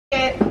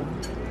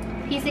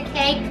Piece of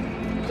cake?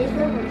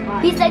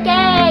 Piece of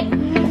cake!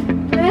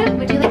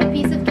 Would you like a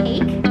piece of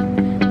cake?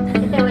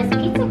 If there was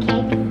pizza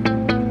cake.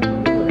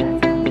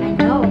 I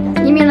know.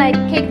 You mean like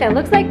cake that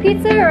looks like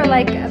pizza or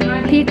like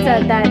a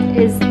pizza that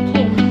is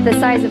the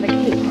size of a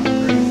cake?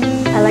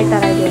 I like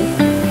that idea.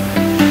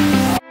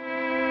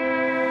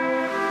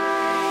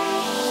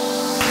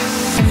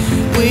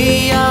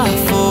 We are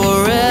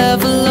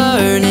forever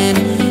learning,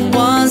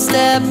 one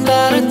step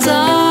at a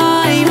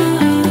time.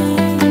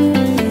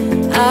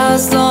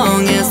 As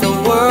long as the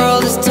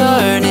world is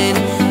turning,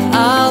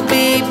 I'll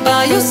be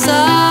by your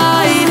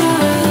side.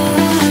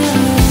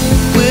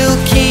 We'll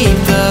keep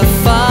the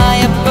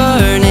fire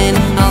burning,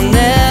 I'll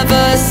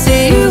never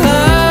see you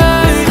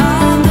hurt.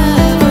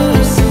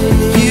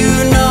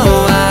 You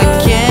know I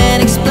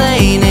can't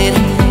explain it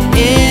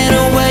in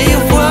a way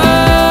of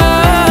words.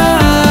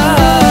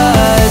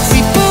 We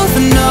both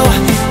know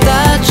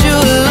that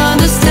you'll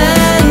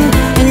understand,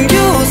 and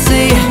you'll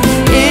see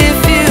if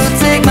you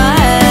take my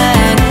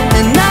hand,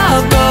 and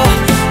I'll go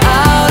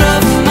out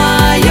of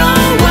my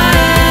own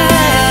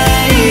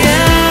way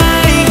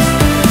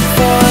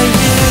for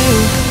you.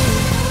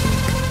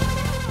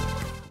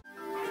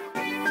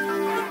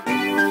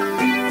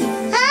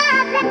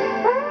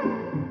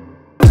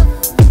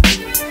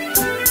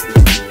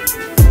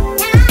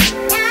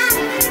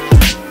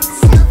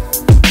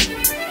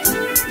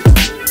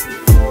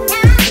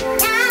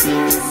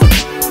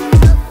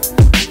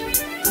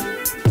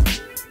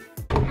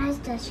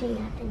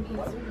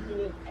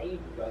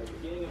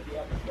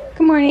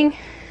 Good morning.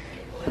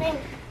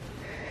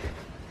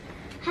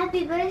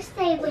 Happy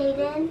birthday,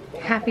 Brayden.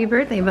 Happy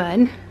birthday,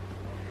 bud.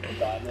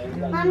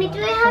 Mommy, do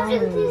I have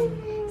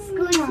to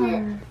scoot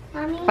it?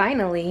 Mommy?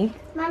 Finally.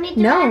 Mommy, do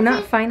I No, have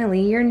not to,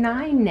 finally. You're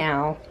 9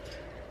 now.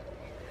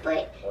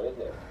 but,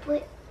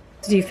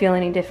 Do you feel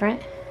any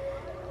different?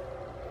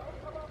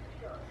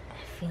 I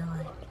feel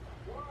like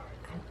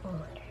I'm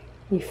older.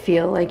 You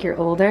feel like you're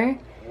older?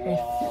 I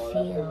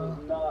feel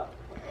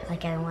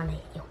like I want to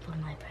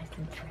open my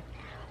presents right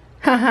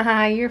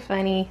Haha, you're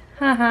funny.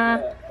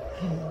 Haha.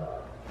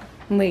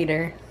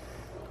 Later. now.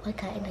 What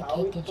kind of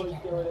cake did you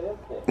get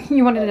me?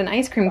 You wanted an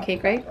ice cream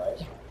cake, right?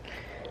 Yeah.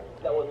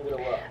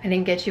 I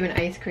didn't get you an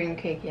ice cream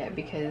cake yet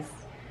because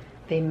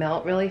they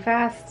melt really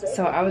fast.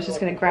 So I was just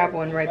going to grab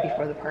one right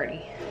before the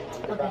party.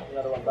 Okay.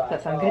 Does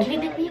that sound good? can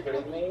you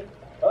pick me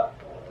up?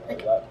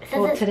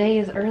 Well, today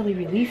is early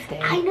release day.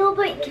 I know,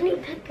 but can you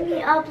pick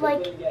me up,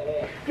 like,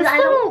 because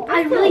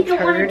I really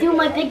don't want to do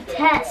my big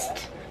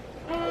test.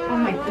 Oh,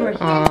 my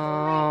birthday.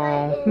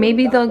 Oh,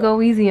 maybe they'll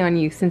go easy on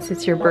you since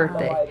it's your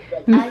birthday.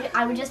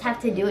 I would just have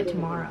to do it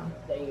tomorrow.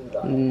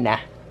 Nah.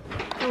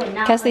 Oh,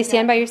 Kesley,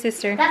 stand by your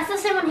sister. That's the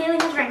same one Haley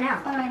has right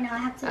now. Oh, I know, I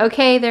have to.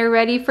 Okay, they're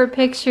ready for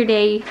picture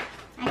day.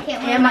 I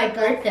can't wear And my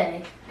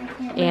birthday. I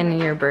can't wear, And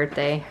your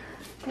birthday.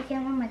 I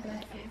can't wear my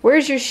glasses.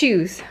 Where's your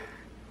shoes?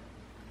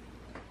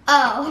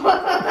 Oh.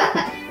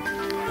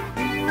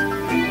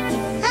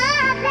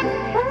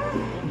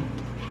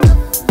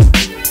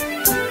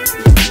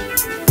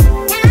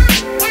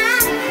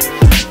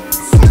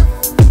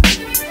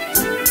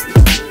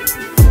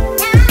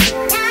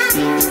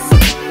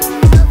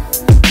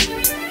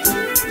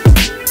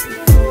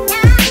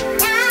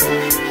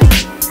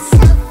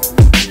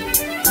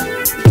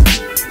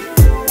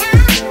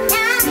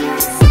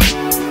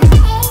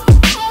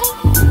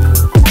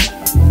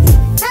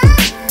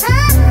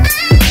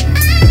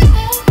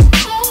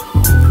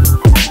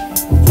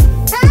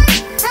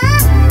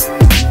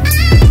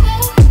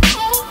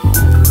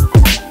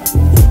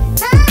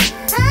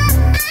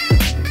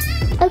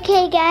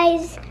 Okay,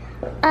 guys,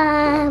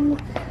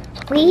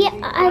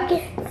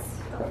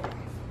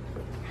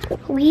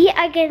 we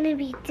are gonna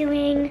be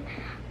doing,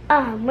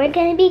 we're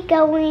gonna be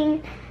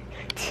going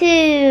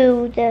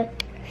to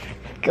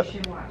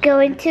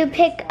going to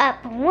pick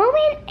up a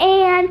woman,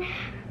 and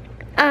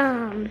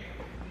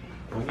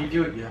When you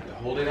do it, you have to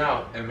hold it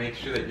out and make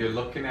sure that you're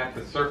looking at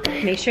the circle.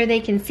 Make sure they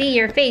can see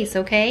your face,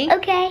 okay?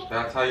 okay.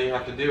 That's how you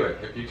have to do it.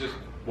 If you just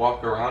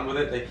walk around with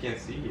it, they can't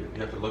see you.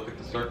 You have to look at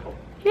the circle.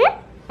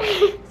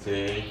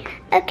 See?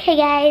 Okay,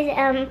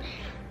 guys,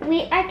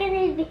 we are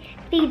gonna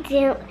be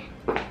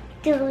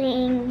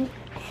doing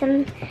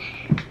some.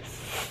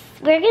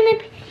 We're gonna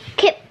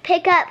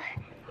pick up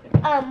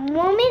a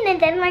woman, and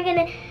then we're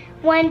gonna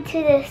run to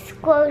the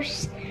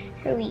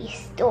grocery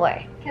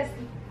store.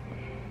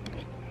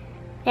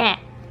 Yeah.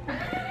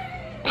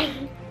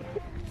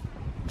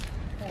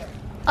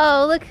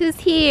 Oh, look who's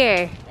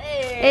here.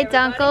 Hey, It's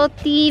Uncle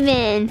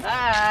Steven.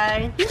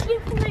 Hi. He's here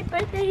for my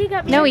birthday. He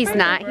got me No, a he's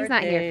present. not. He's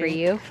not here for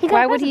you. got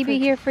Why a would he be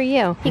here for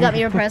you? He got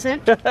me a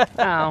present.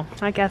 Oh,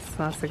 I guess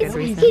that's a good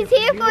reason. He's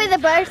here for the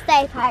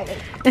birthday party.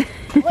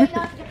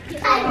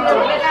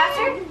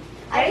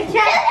 I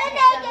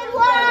naked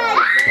one.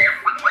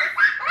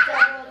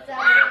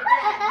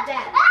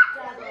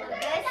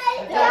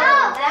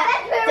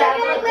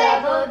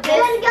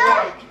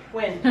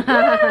 When?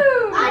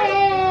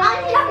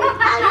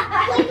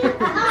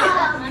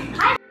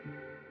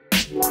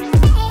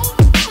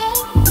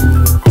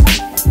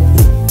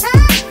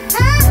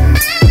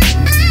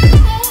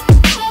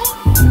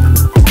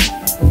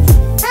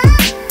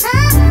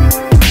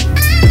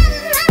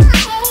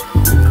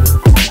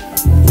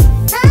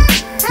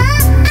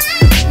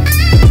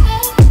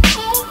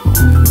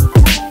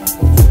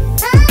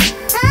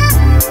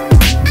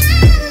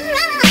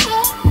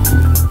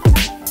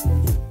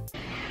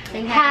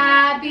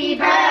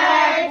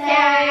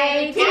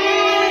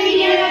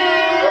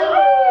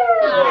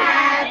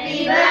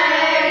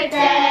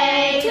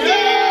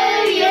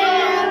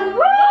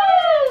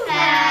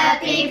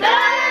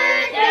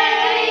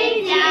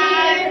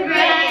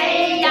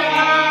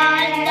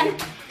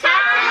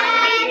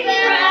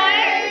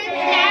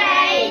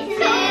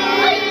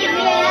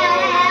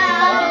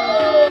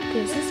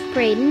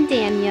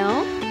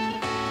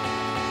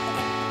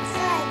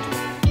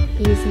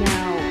 He's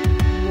now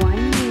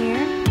 1 year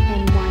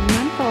and 1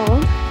 month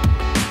old.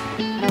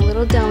 A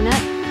little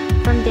donut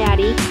from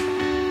Daddy.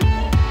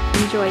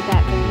 Enjoyed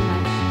that very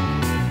much.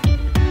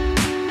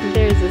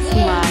 There's a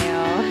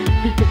smile.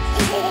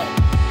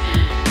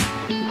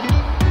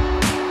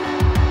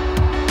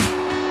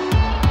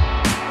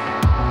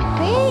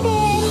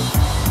 Brayden.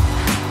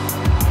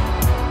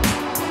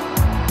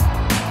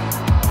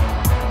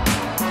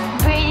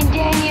 Brayden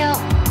Daniel.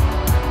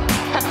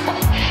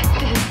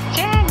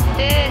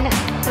 Distracted.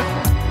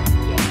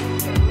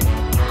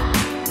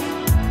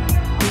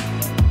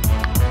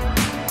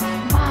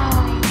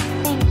 Oh,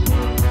 thank you.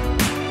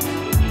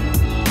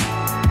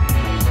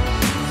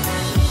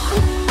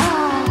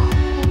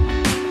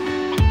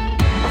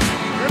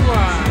 Good one. Good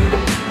one.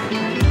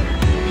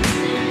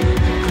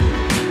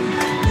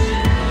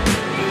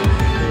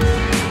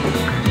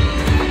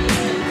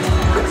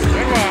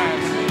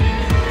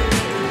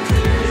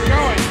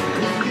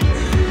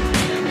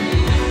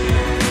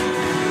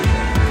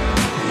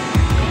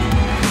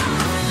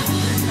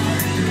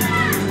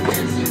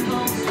 Keep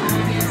going.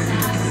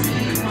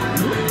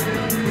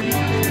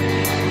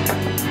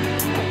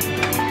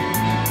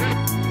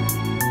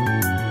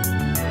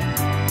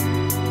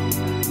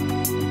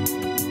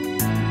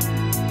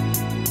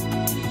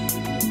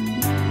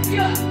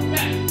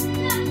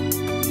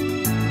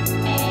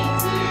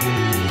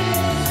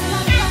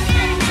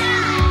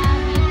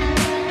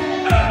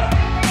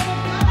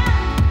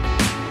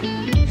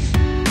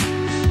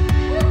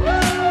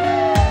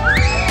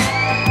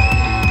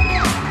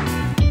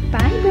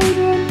 Bye,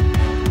 Brayden.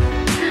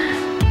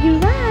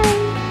 Goodbye.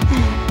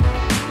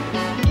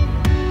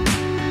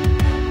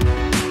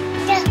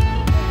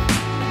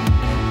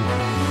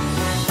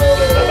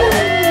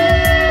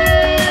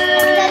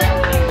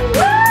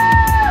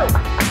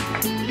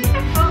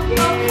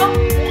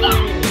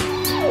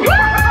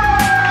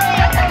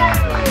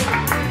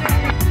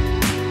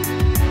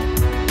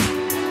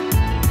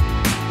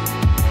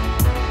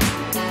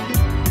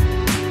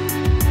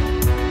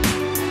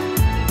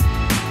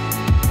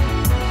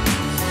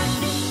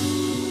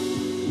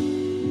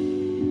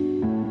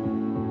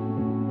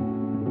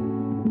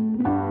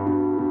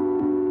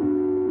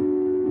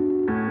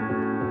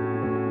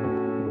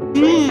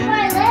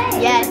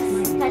 Yes.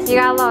 You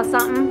got a little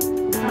something?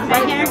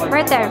 Right here?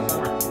 Right there.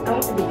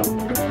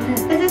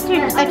 This is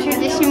a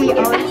tradition we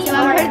always do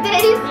on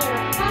birthdays.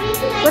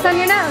 What's on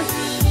your nose?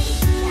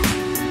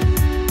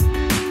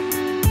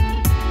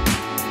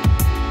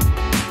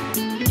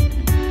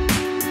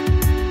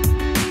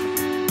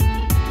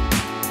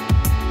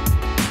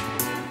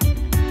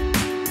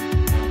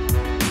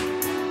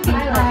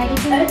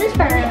 This is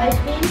vanilla ice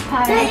cream.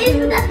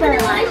 That's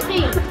vanilla ice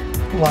cream.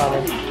 Wow.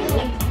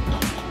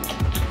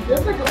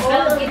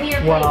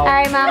 Wow. All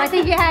right, Mom. I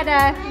think you had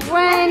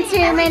one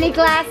too many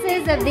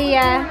glasses of the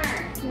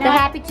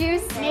happy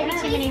juice. Maybe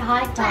too many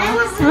hot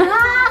dogs.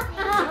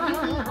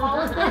 All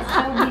of this,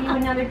 so when you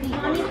another piece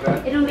on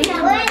it, it'll make it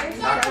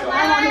worse.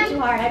 I want it too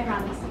hard, I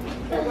promise.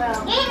 It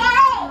will.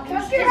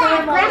 Trust your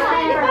grandma.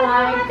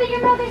 How happy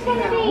your mother's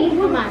gonna be.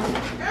 Come on.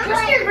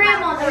 Trust your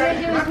grandma.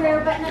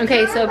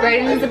 Okay, so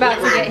Brayden's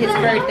about to get his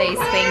birthday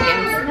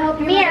spankings.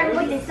 Here,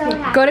 look, it's so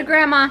happy. Go to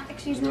Grandma.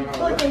 Excuse me.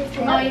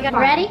 No, you got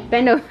ready?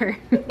 Bend over. 1,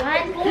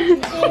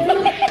 2,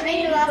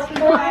 3,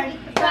 4,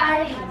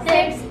 5,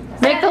 6.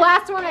 Make the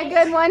last one a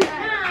good one.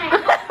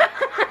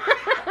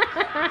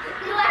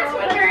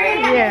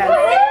 Yeah.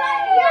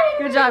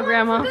 Good job,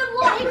 Grandma. Good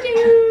luck. Thank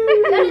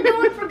you. Gotta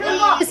do it for good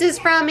luck. This is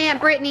from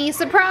Aunt Brittany.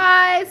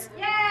 Surprise!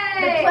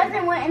 The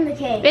present went in the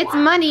cake. It's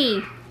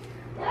money.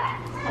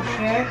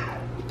 Sure.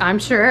 I'm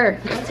sure.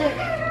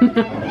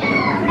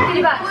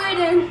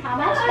 $50. How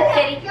much?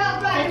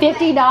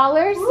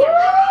 $50?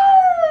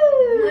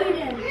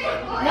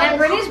 And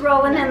Brittany's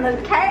rolling in the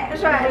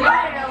cash right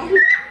now.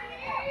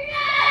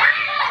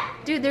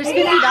 Dude, there's $50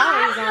 on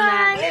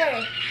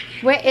that.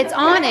 Wait, it's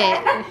on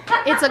it.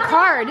 It's a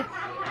card.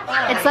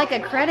 It's like a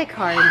credit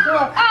card.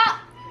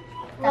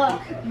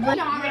 Look.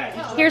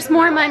 Here's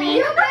more money.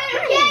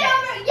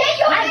 Yeah,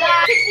 you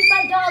have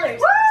 $65.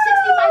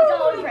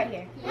 $65 right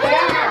here.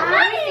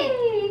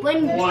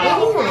 When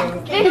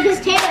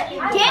just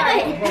damn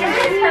it.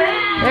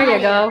 There you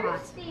go.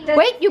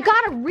 Wait, you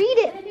gotta read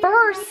it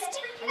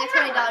first. I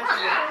got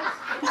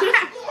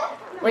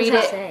 $20. Read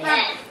it.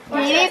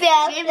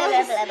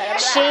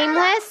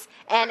 Shameless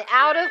and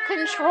out of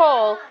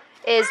control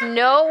is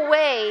no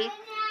way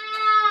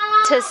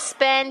to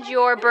spend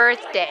your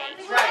birthday.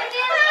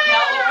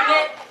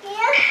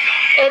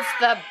 It's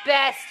the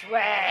best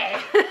way.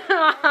 And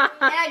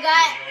I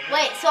got,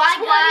 wait, so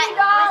I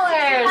got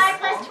 $65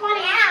 plus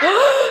 20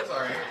 out.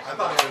 Sorry, I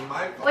thought it was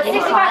my fault. What's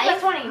 65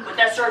 plus 20? But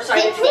that's short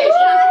sighted. $85. Oh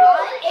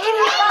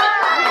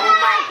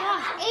my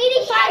gosh.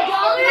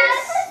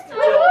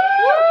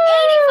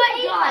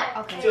 $85?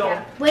 $85. Okay.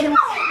 Wait a minute.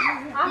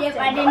 Yep,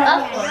 I didn't know.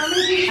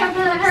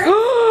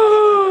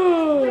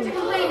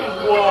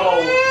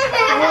 Whoa.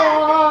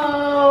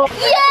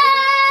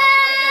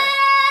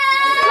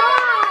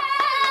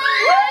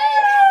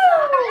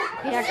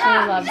 He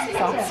actually loves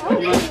sauce.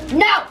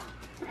 No!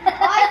 I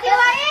feel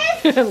like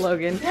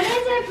Logan. What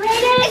is it,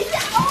 Brayden?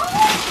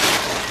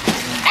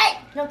 Hey,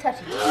 no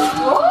touching.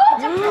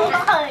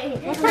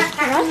 What's that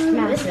thrust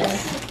master?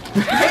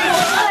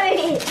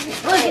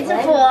 Look, it's a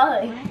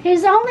boy.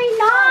 He's only 9.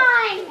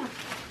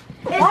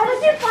 Why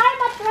did you find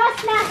the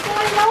thrust master?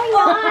 He's only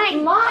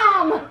 9.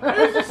 Mom.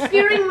 It was a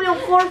steering wheel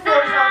for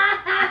Forza.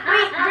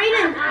 Wait,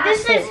 Brayden,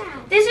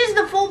 this is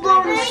the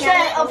full-blown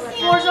set of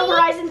Forza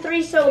Horizon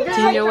 3. So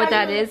Do you know what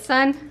that is,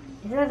 son?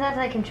 Isn't that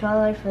the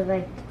controller for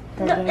like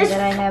the game that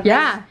I have?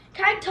 Yeah.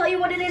 Can I tell you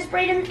what it is,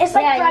 Brayden? It's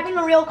like driving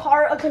a real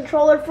car, a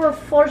controller for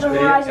Forza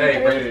Horizon 3.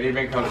 Hey, Brayden, it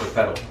even comes with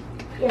pedals.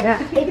 Yeah.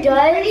 It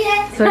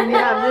does? So you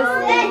have this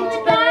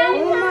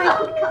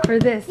for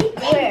this.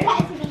 Where?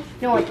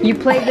 No, You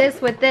play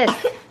this with this.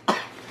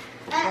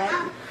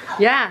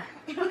 Yeah.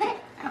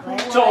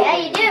 Yeah,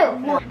 you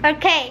do.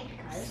 Okay,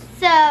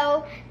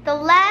 so the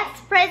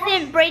last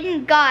present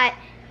Brayden got,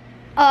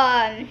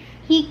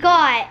 he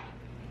got.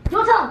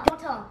 Don't tell him. Don't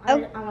tell him.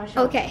 I want to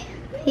show him. Okay,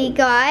 he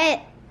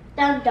got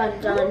Dun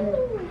dun dun.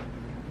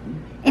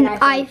 an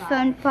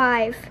iPhone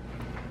 5.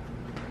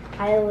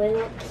 I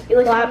will. It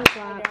was my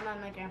grandma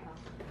and my grandpa.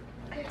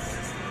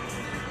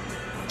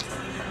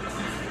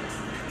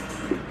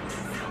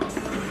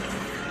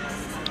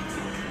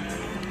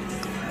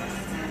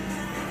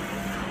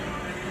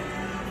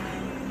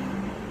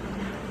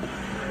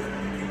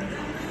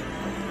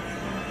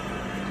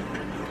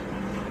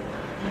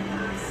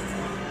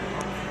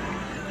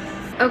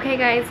 Okay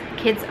guys,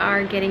 kids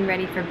are getting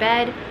ready for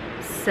bed,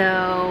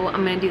 so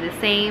I'm gonna do the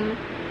same.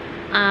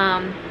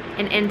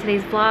 And in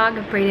today's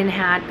vlog, Brayden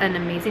had an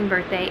amazing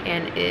birthday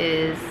and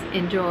is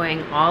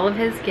enjoying all of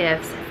his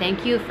gifts.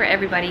 Thank you for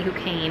everybody who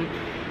came.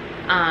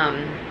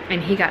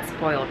 And he got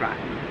spoiled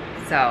rotten.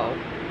 So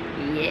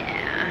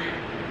yeah,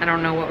 I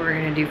don't know what we're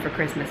gonna do for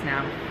Christmas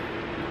now.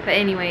 But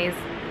anyways,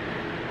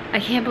 I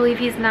can't believe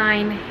he's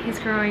 9. He's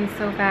growing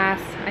so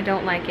fast. I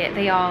don't like it.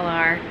 They all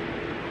are.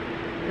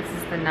 This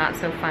is the not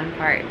so fun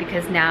part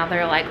because now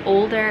they're like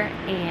older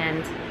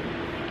and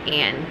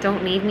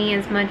don't need me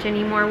as much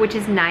anymore, which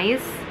is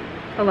nice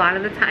a lot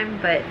of the time,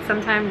 but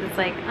sometimes it's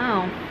like,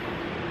 oh,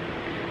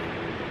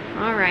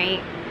 all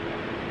right.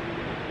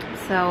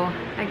 So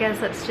I guess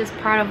that's just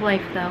part of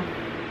life though.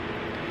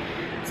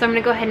 So I'm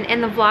gonna go ahead and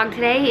end the vlog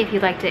today. If you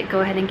liked it,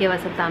 go ahead and give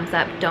us a thumbs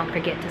up. Don't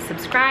forget to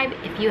subscribe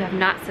if you have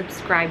not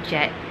subscribed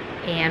yet,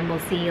 and we'll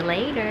see you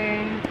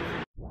later.